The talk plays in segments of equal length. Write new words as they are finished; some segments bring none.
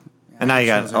And now you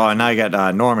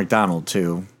got Norm Macdonald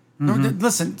too. No,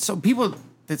 listen, some people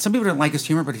didn't like his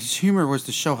humor, but his humor was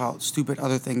to show how stupid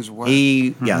other things were.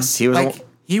 He was like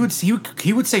he would say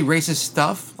racist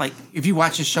stuff. Like if you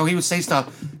watch his show, he would say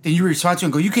stuff, then you respond to him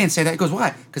and go, "You can't say that." He goes,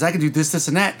 "Why?" Because I can do this,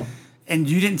 and that. And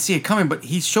you didn't see it coming, but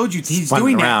he showed you he's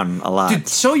doing around that a lot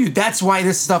to show you that's why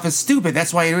this stuff is stupid.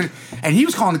 That's why, and he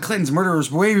was calling the Clintons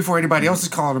murderers way before anybody else is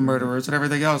calling them murderers and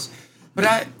everything else. But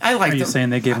I like. Are you saying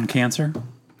they gave him cancer?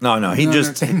 No,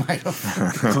 they might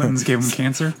have. Clintons gave him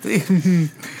cancer.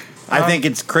 I think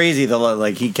it's crazy that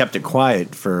like he kept it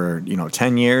quiet for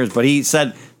 10 years, but he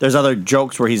said there's other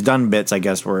jokes where he's done bits, I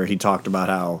guess, where he talked about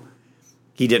how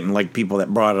he didn't like people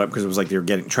that brought it up because it was like they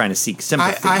were trying to seek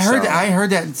sympathy. I heard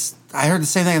the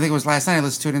same thing. I think it was last night I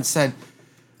listened to it and said,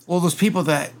 well, those people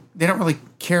that they don't really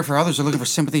care for others, they're looking for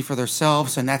sympathy for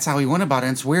themselves, and that's how he went about it.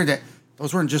 And it's weird that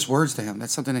those weren't just words to him.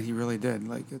 That's something that he really did.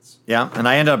 Like it's and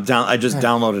I ended up I just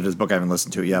downloaded his book. I haven't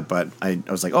listened to it yet, but I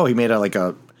was like, oh, he made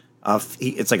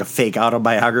it's like a fake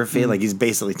autobiography. Like he's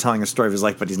basically telling a story of his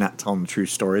life, but he's not telling the true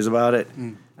stories about it.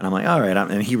 And I'm like, all right.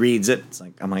 And he reads it.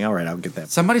 I'm like, all right, I'll get that.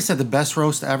 Somebody said the best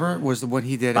roast ever was the one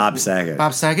he did. Bob Saget,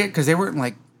 because they weren't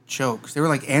like jokes. They were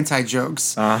like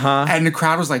anti-jokes. And the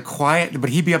crowd was like quiet, but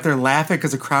he'd be up there laughing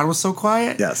because the crowd was so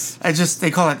quiet. Yes. They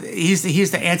call it, he's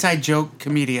the anti-joke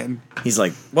comedian. He's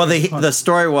like, well, the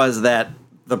story was that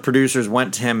the producers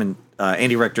went to him, and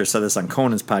Andy Richter said this on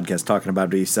Conan's podcast talking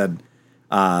about it. He said,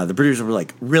 the producers were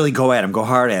like, really go at him, go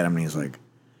hard at him. And he's like,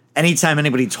 anytime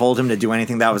anybody told him to do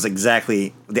anything, that was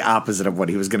exactly the opposite of what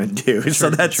he was going to do. So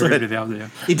that's what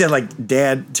he did, like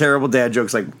terrible dad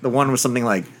jokes. Like the one was something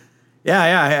like,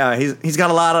 yeah, he's got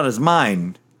a lot on his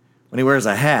mind when he wears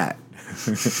a hat.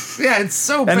 Yeah, it's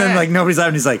so bad. And then like nobody's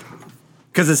laughing. He's like,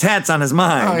 because his hat's on his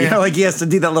mind. Oh, yeah. Like he has to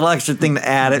do that little extra thing to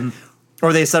add it.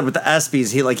 Or they said with the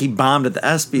ESPYs, he bombed at the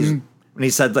ESPYs when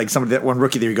he said like somebody that won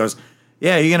rookie there. He goes,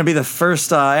 yeah, you're going to be the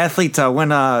first athlete to win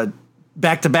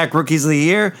back-to-back Rookies of the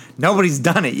Year. Nobody's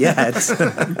done it yet.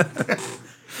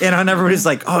 And everybody's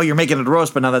like, oh, you're making it a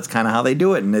roast, but now that's kind of how they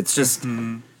do it. And it's just,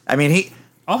 I mean,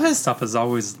 all his stuff is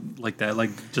always like that. Like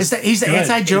just he's the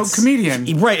anti-joke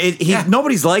comedian. Right.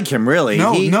 Nobody's like him, really.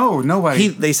 No, nobody.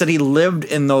 They said he lived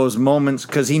in those moments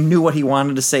because he knew what he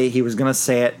wanted to say. He was going to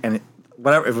say it. And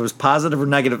whatever, if it was positive or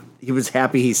negative, he was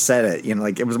happy he said it.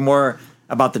 Like it was more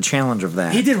about the challenge of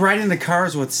that. He did Ride in the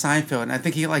Cars with Seinfeld, and I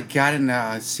think he got in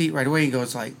a seat right away. He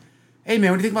goes like, hey,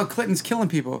 man, what do you think about Clinton's killing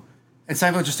people? And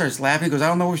Seinfeld just starts laughing. He goes, I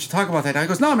don't know if we should talk about that. And I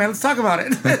goes, no, man, let's talk about it.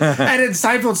 And then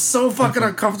Seinfeld's so fucking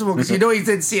uncomfortable because he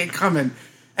didn't see it coming.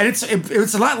 And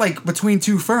it's a lot like Between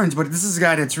Two Ferns, but this is a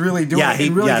guy that's really doing it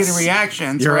and really getting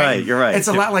reactions. You're right. It's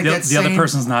a lot like that. The other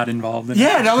person's not involved in it.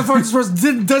 Yeah, the other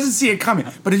person doesn't see it coming.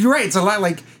 But you're right. It's a lot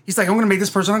like he's like, I'm going to make this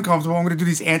person uncomfortable. I'm going to do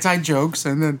these anti-jokes,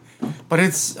 and then, but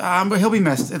he'll be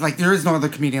missed. Like there is no other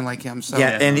comedian like him. So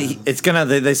and it's gonna.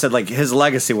 They said like his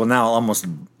legacy will now almost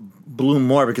bloom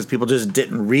more because people just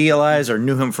didn't realize or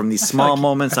knew him from these small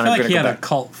moments. I feel like he had a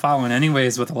cult following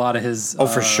anyways with a lot of his... Oh,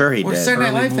 for sure he did. Saturday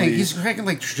Night Live thing, he's cracking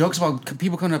like jokes about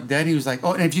people coming up dead. He was like,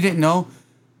 oh, and if you didn't know,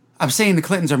 I'm saying the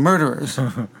Clintons are murderers.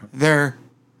 They're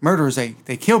murderers.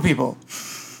 They kill people.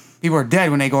 People are dead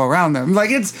when they go around them.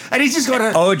 Like and he's just going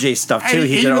to... OJ stuff too.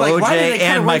 He did like, OJ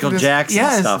and Michael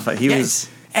Jackson stuff. He was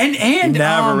and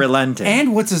never relenting.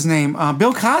 And what's his name?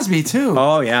 Bill Cosby too.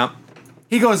 Oh, yeah.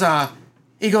 He goes,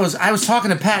 I was talking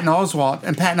to Patton Oswalt,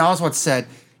 and Patton Oswalt said,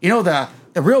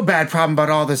 the real bad problem about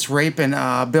all this rape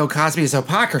and Bill Cosby is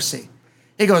hypocrisy.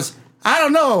 He goes, I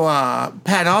don't know,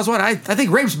 Patton Oswalt. I think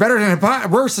rape's better than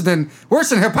worse than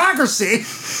hypocrisy.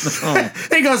 Oh.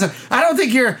 He goes, I don't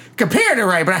think you're comparing it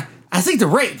right, but I think the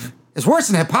rape is worse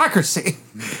than hypocrisy.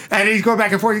 And he's going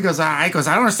back and forth. He goes, I don't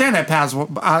understand that, Patton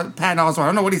Oswalt. I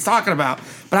don't know what he's talking about.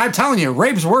 But I'm telling you,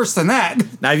 rape's worse than that.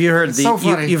 Now, have you heard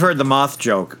you've heard the moth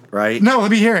joke, right? No,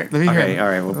 let me hear it. Okay, all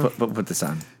right. We'll put this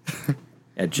on.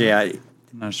 Yeah, Jay, I'm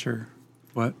not sure.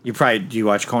 What? Do you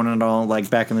watch Conan at all, like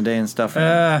back in the day and stuff?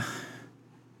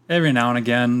 Every now and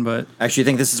again, but... Actually, I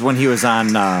think this is when he was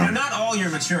on... Not all your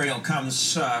material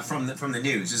comes from the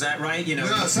news, is that right? No,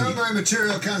 some of my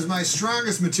material my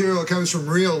strongest material comes from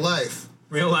real life.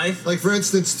 Real life? Like, for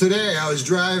instance, today I was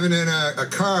driving in a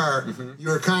car. Mm-hmm. You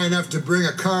were kind enough to bring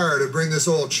a car to bring this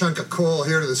old chunk of coal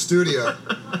here to the studio.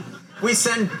 We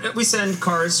send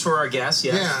cars for our guests,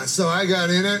 yes. Yeah, so I got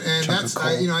in it, and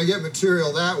I get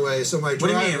material that way. So my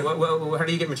driver... What do you mean? How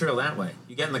do you get material that way?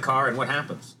 You get in the car, and what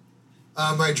happens?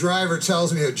 My driver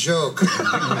tells me a joke. He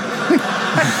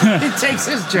takes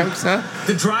his jokes, huh?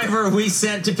 The driver we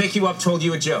sent to pick you up told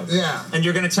you a joke. Yeah. And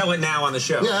you're going to tell it now on the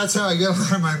show. Yeah, that's how I get a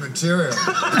lot of my material.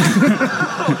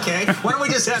 Okay. Why don't we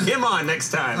just have him on next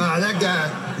time? That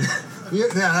guy. Yeah,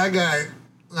 that guy.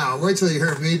 No, wait till you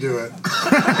hear me do it.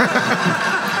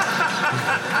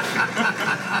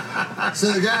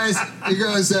 So the guys, he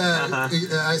goes,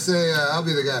 I say, I'll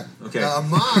be the guy. Okay. A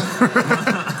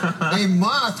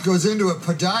moth goes into a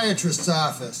podiatrist's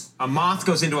office. A moth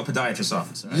goes into a podiatrist's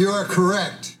office. Right? You are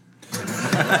correct.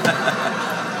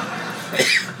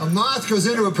 A moth goes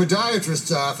into a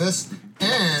podiatrist's office,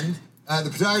 and the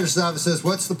podiatrist's office says,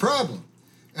 "What's the problem?"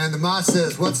 And the moth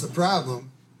says, "What's the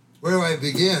problem? Where do I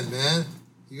begin, man?"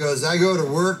 He goes, "I go to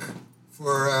work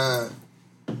for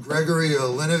Gregory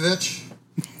Olinovich,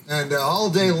 and all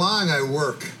day long I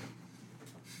work.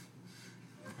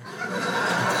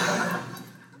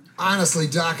 Honestly,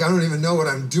 Doc, I don't even know what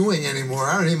I'm doing anymore.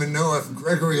 I don't even know if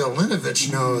Gregory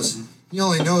Olinovich knows. He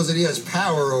only knows that he has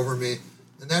power over me,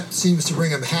 and that seems to bring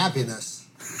him happiness.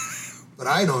 But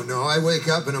I don't know. I wake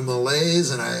up in a malaise,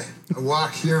 and I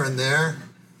walk here and there."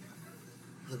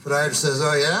 The podiatrist says,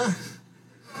 "Oh, yeah?"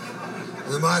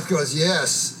 And the moth goes,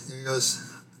 "Yes." And he goes,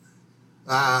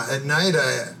 "At night,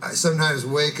 I sometimes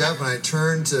wake up and I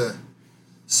turn to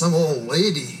some old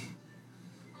lady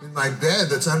in my bed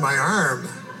that's on my arm.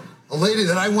 A lady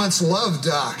that I once loved,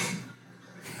 Doc.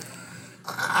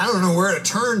 I don't know where to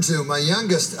turn to. My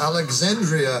youngest,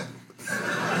 Alexandria,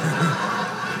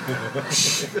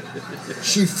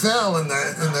 she fell in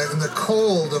the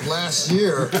cold of last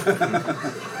year.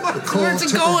 The cold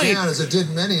took her down, as it did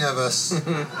many of us.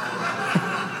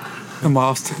 The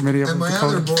moths took many of them. And my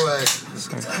other boy."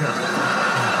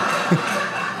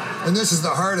 And this is the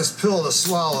hardest pill to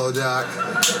swallow, Doc.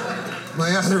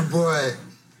 "My other boy,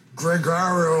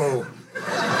 Gregaro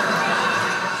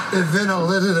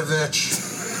Ivanilidovich.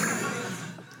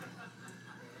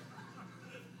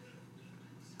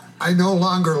 I no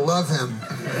longer love him.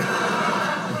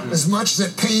 As much as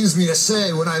it pains me to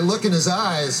say, when I look in his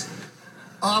eyes,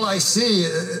 all I see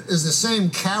is the same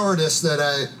cowardice that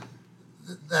I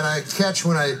catch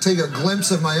when I take a glimpse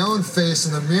of my own face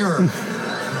in the mirror.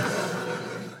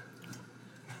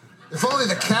 If only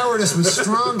the cowardice was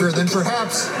stronger, then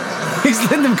perhaps He's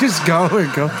letting them just go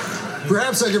and go.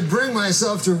 perhaps I could bring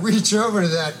myself to reach over to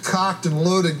that cocked and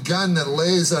loaded gun that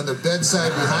lays on the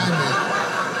bedside behind me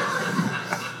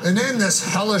and end this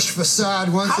hellish facade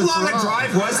once How and long for a all."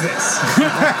 drive was this?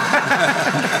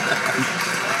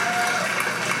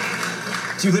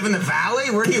 Do you live in the valley?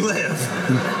 Where do you live?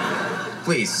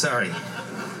 Please, sorry.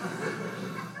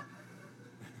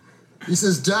 He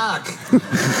says, "Doc,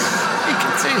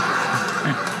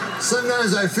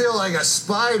 sometimes I feel like a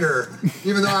spider,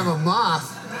 even though I'm a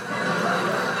moth,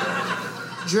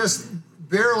 just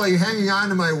barely hanging on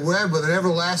to my web with an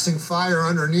everlasting fire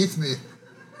underneath me.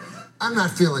 I'm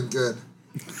not feeling good."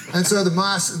 And so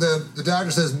the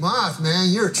doctor says, "Moth, man,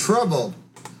 you're troubled.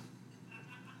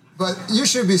 But you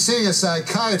should be seeing a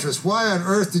psychiatrist. Why on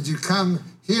earth did you come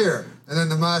here?" And then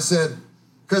the moth said,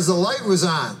 "Because the light was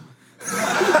on."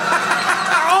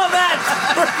 All that.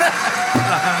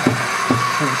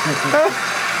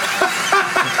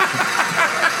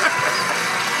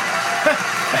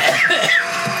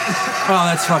 Oh,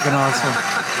 that's fucking awesome.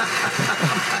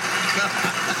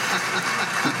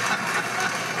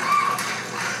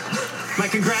 My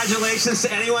congratulations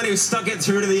to anyone who stuck it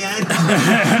through to the end.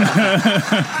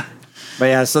 But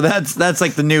yeah, so that's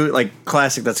like the new like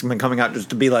classic that's been coming out just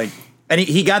to be like, and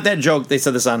he got that joke. They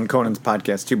said this on Conan's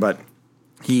podcast too, but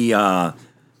he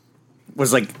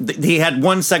was like, he had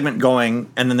one segment going,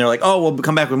 and then they're like, "Oh, we'll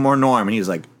come back with more Norm," and he was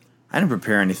like, "I didn't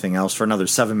prepare anything else for another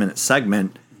 7-minute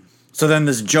segment." So then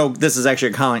this is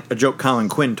actually a joke Colin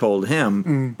Quinn told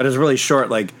him, but it's really short,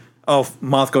 like, "Oh,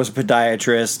 moth goes to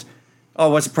podiatrist. Oh,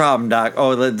 what's the problem, Doc?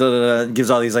 Oh, gives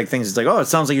all these like things. It's like, oh, it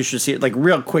sounds like you should see it." Like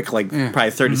real quick, like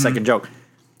probably 30-second joke.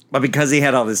 But because he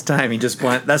had all this time, he just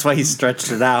went. That's why he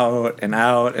stretched it out and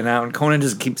out and out. And Conan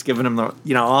just keeps giving him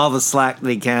all the slack that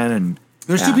he can. And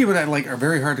There's two people that like are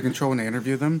very hard to control when they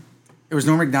interview them. It was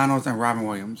Norm Macdonald and Robin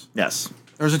Williams. Yes,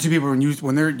 Those are two people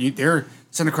when they're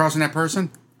sitting across from that person.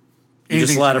 you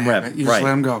just let him rip. You just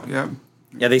let him go. Yep.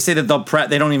 Yeah, they say that they'll prep.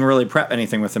 They don't even really prep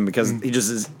anything with him because he just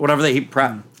is whatever he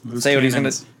prep. Say what he's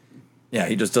gonna. Yeah,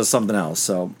 he just does something else.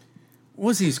 So What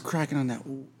was he cracking on that?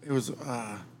 It was.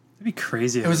 It'd be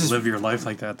crazy to was his- live your life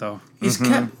like that, though. He's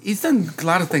done a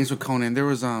lot of things with Conan.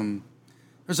 There's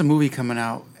a movie coming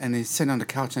out, and he's sitting on the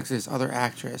couch next to this other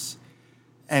actress,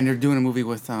 and they're doing a movie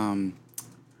with I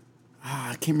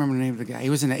can't remember the name of the guy. He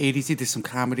was in the '80s. He did some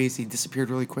comedies. He disappeared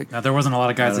really quick. Now, there wasn't a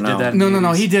lot of guys that don't did know. that. in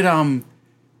No. the He 80s.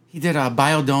 did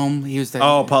Biodome. He was the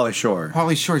Pauly Shore.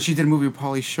 Pauly Shore. She did a movie with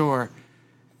Pauly Shore,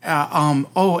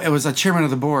 It was a chairman of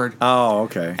the board. Oh,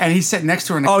 okay. And he's sitting next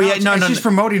to her. On the Oh, yeah, couch, no, and no, she's no.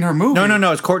 promoting her movie.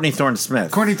 No. It's Courtney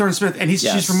Thorne-Smith. Courtney Thorne-Smith, and Yes.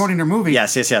 she's promoting her movie.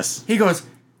 Yes. He goes,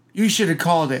 "You should have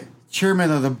called it chairman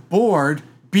of the board,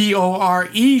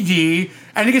 BORED."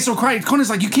 And he gets so quiet. Conan's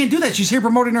like, "You can't do that. She's here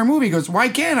promoting her movie." He goes, "Why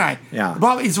can't I?" Yeah.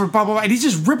 He's blah, blah, blah. And he's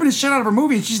just ripping his shit out of her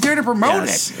movie, and she's there to promote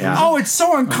Yes, it. yeah. Oh, it's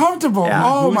so uncomfortable. Yeah.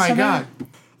 Oh, Who is my somebody?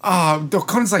 God.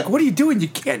 Conan's like, "What are you doing? You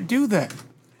can't do that."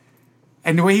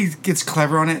 And the way he gets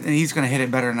clever on it, and he's going to hit it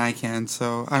better than I can,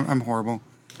 so I'm horrible.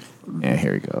 Yeah,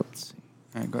 here we go. Let's see.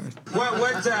 All right, go ahead.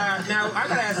 Now, I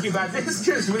gotta ask you about this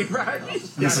because we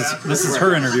This is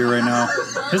her interview right now.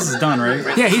 This is done,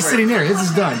 right? Yeah, he's sitting there. This is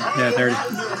done. Yeah, there.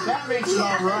 That makes it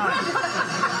all right.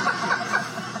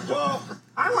 Well,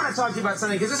 I want to talk to you about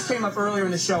something because this came up earlier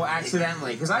in the show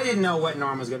accidentally because I didn't know what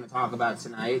Norm was going to talk about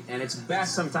tonight, and it's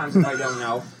best sometimes if I don't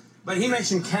know. But he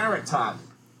mentioned Carrot Top.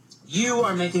 You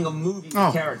are making a movie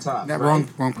with Carrot Top. That right? wrong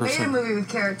Made a person. movie with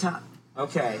Carrot Top.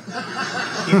 Okay.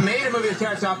 You made a movie with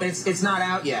Carrot Top, and it's not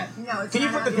out yet. No, it's Can you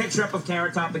not put the out yet. picture up of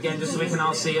Carrot Top again just so we can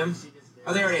all see him?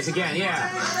 Oh, there it is again, yeah.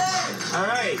 All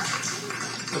right.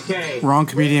 Okay. Wrong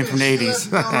comedian from the Let's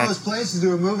 80s. go to this place to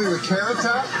do a movie with Carrot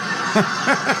Top.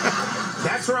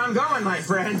 That's where I'm going, my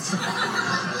friend.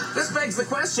 This begs the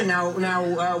question now,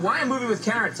 why a movie with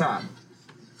Carrot Top?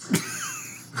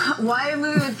 Why a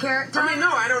movie with Carrot Top? I mean, no,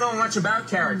 I don't know much about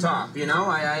Carrot Top, you know?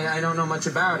 I don't know much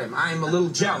about him. I'm a little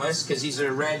jealous because he's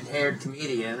a red-haired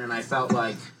comedian, and I felt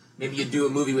like maybe you'd do a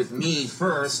movie with me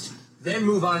first, then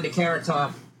move on to Carrot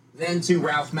Top, then to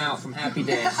Ralph Mouth from Happy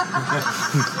Days.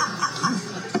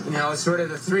 You know, it's sort of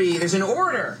the three. There's an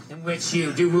order in which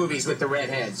you do movies with the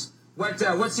redheads.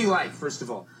 What's he like, first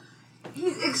of all?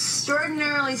 He's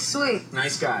extraordinarily sweet.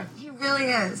 Nice guy. He really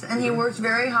is. And he worked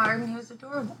very hard, and he was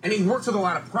adorable. And he works with a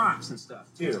lot of props and stuff,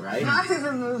 too, right? Not in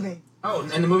the movie. Oh,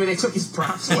 and the movie, they took his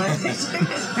props away? They took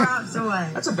his props away.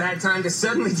 That's a bad time to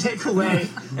suddenly take away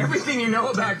everything you know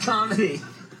about comedy.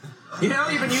 You know,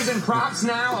 you've been using props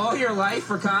now all your life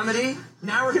for comedy.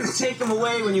 Now we're going to take them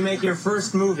away when you make your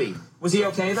first movie. Was he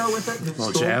okay, though, with it? It was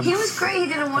Little cool? jab. He was great. He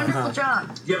did a wonderful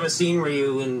job. Do you have a scene where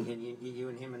you and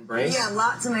him embrace? Yeah,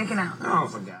 lots of making out. Oh,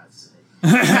 for God's sake.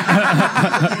 Making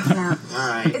out. All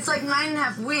right. It's like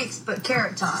 9.5 weeks, but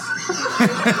Carrot Top.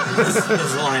 This is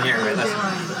the one in here, right?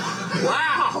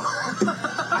 Wow!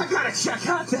 I gotta check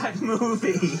out that movie.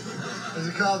 Is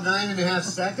it called 9.5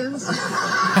 Seconds?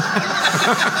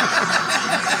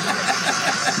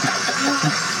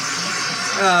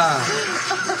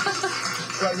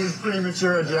 Like he's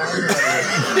premature ejaculating.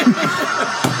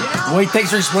 Wait,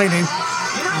 thanks for explaining.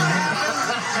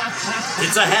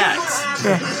 It's a hat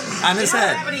on his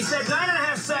head. And he said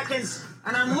 9.5 seconds,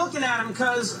 and I'm looking at him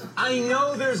because I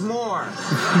know there's more. And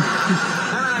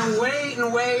I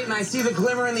wait, and I see the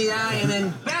glimmer in the eye, and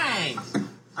then bang!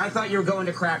 I thought you were going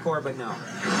to crack whore, but no.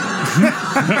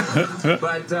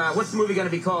 But what's the movie going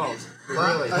to be called?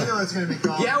 Really? I know what it's going to be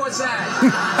called. Yeah, what's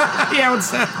that? Yeah,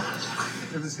 what's that?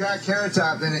 If it's got Carrot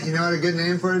Top in it, you know what a good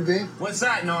name for it would be? What's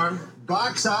that, Norm?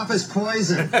 Box Office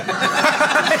Poison.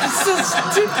 It's so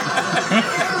stupid.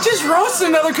 Just roast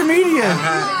another comedian. What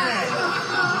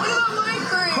about my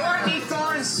career? Courtney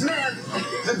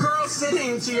Thorne-Smith, the girl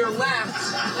sitting to your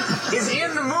left, is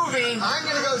in the movie. I'm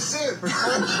going to go see it for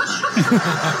fun.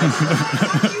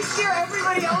 You scare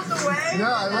everybody else away?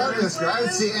 No, I love this girl. I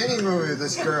would see any movie with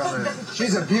this girl in it.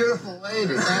 She's a beautiful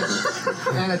lady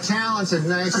and a talented,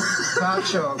 nice talk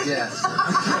show guest.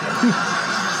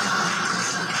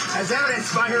 As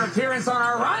evidenced by her appearance on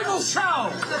our rival show. All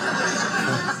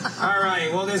right,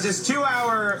 well, there's this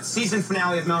 2-hour season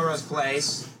finale of Melrose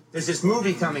Place. There's this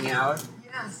movie coming out.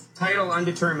 Yes. Title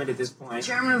undetermined at this point.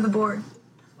 Chairman of the board.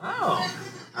 Oh,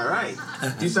 all right.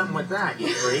 Do something with that, you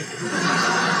freak.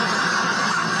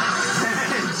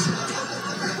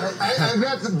 I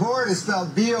bet the board is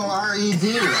spelled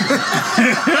B-O-R-E-D.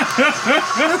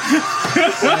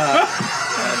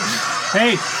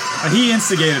 Hey, he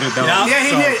instigated it though. Yeah. Yeah,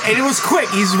 he did. And it was quick.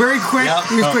 He's very quick. Yep.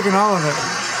 He was quick in all of it.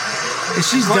 And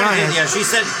she's dying. Yeah, she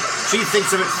said she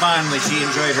thinks of it fondly. She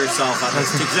enjoyed herself on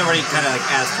this because everybody kind of like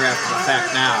asked her after the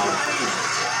fact now.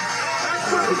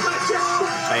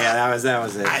 But yeah, that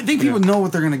was it. I think people know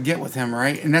what they're gonna get with him,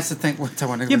 right? And that's the thing. What I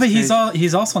want to Yeah, but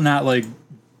he's also not like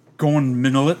going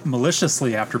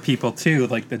maliciously after people too,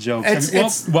 like the jokes.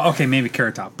 It's- well, okay, maybe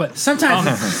Carrot Top, but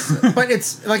sometimes. But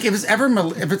it's like if it's ever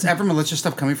malicious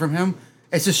stuff coming from him,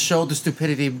 it's just showed the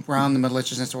stupidity around the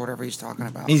maliciousness or whatever he's talking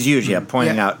about. He's usually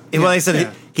pointing Yeah. out. Well, they said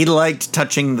Yeah. he liked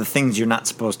touching the things you're not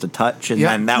supposed to touch, and Yeah.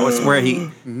 then that was where he.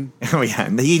 Oh yeah,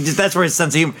 and that's where his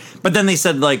sense of humor. But then they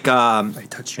said like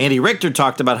touch you. Andy Richter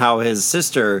talked about how his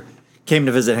sister came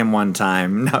to visit him one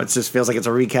time. Now it just feels like it's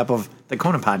a recap of the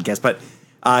Conan podcast. But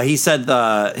he said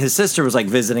his sister was like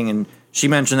visiting, and she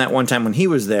mentioned that one time when he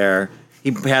was there,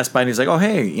 he passed by and he's like, "Oh,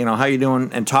 hey, how you doing?"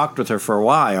 and talked with her for a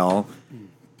while,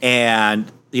 and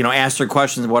asked her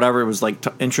questions, whatever. It was like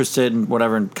interested in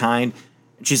whatever in kind.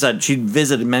 She said she'd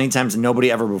visited many times and nobody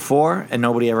ever before and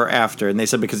nobody ever after. And they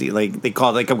said because they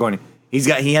kept going. He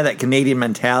had that Canadian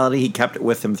mentality. He kept it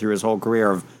with him through his whole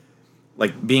career of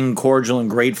like being cordial and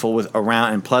grateful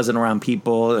around and pleasant around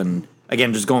people, and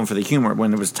again just going for the humor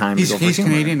when it was time to go for humor. He's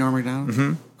Canadian, Norm Macdonald.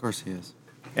 Mm-hmm. Of course he is.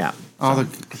 Yeah. All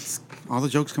the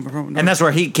jokes come from. And that's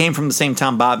where he came from, the same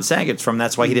town Bob Saget's from.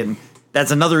 That's why he didn't. That's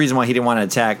another reason why he didn't want to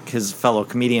attack his fellow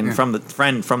comedian from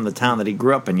the town that he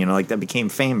grew up in. Like that became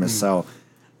famous. So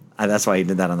that's why he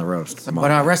did that on the roast.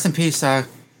 But rest in peace.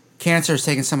 Cancer has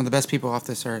taken some of the best people off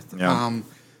this earth. Yeah.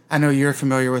 I know you're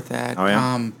familiar with that. Oh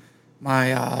yeah.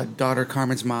 My daughter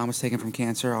Carmen's mom was taken from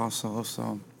cancer also.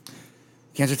 So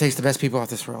cancer takes the best people off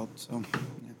this world. So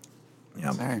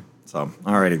yeah. Sorry. So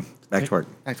alrighty, back to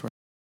work. Back to work.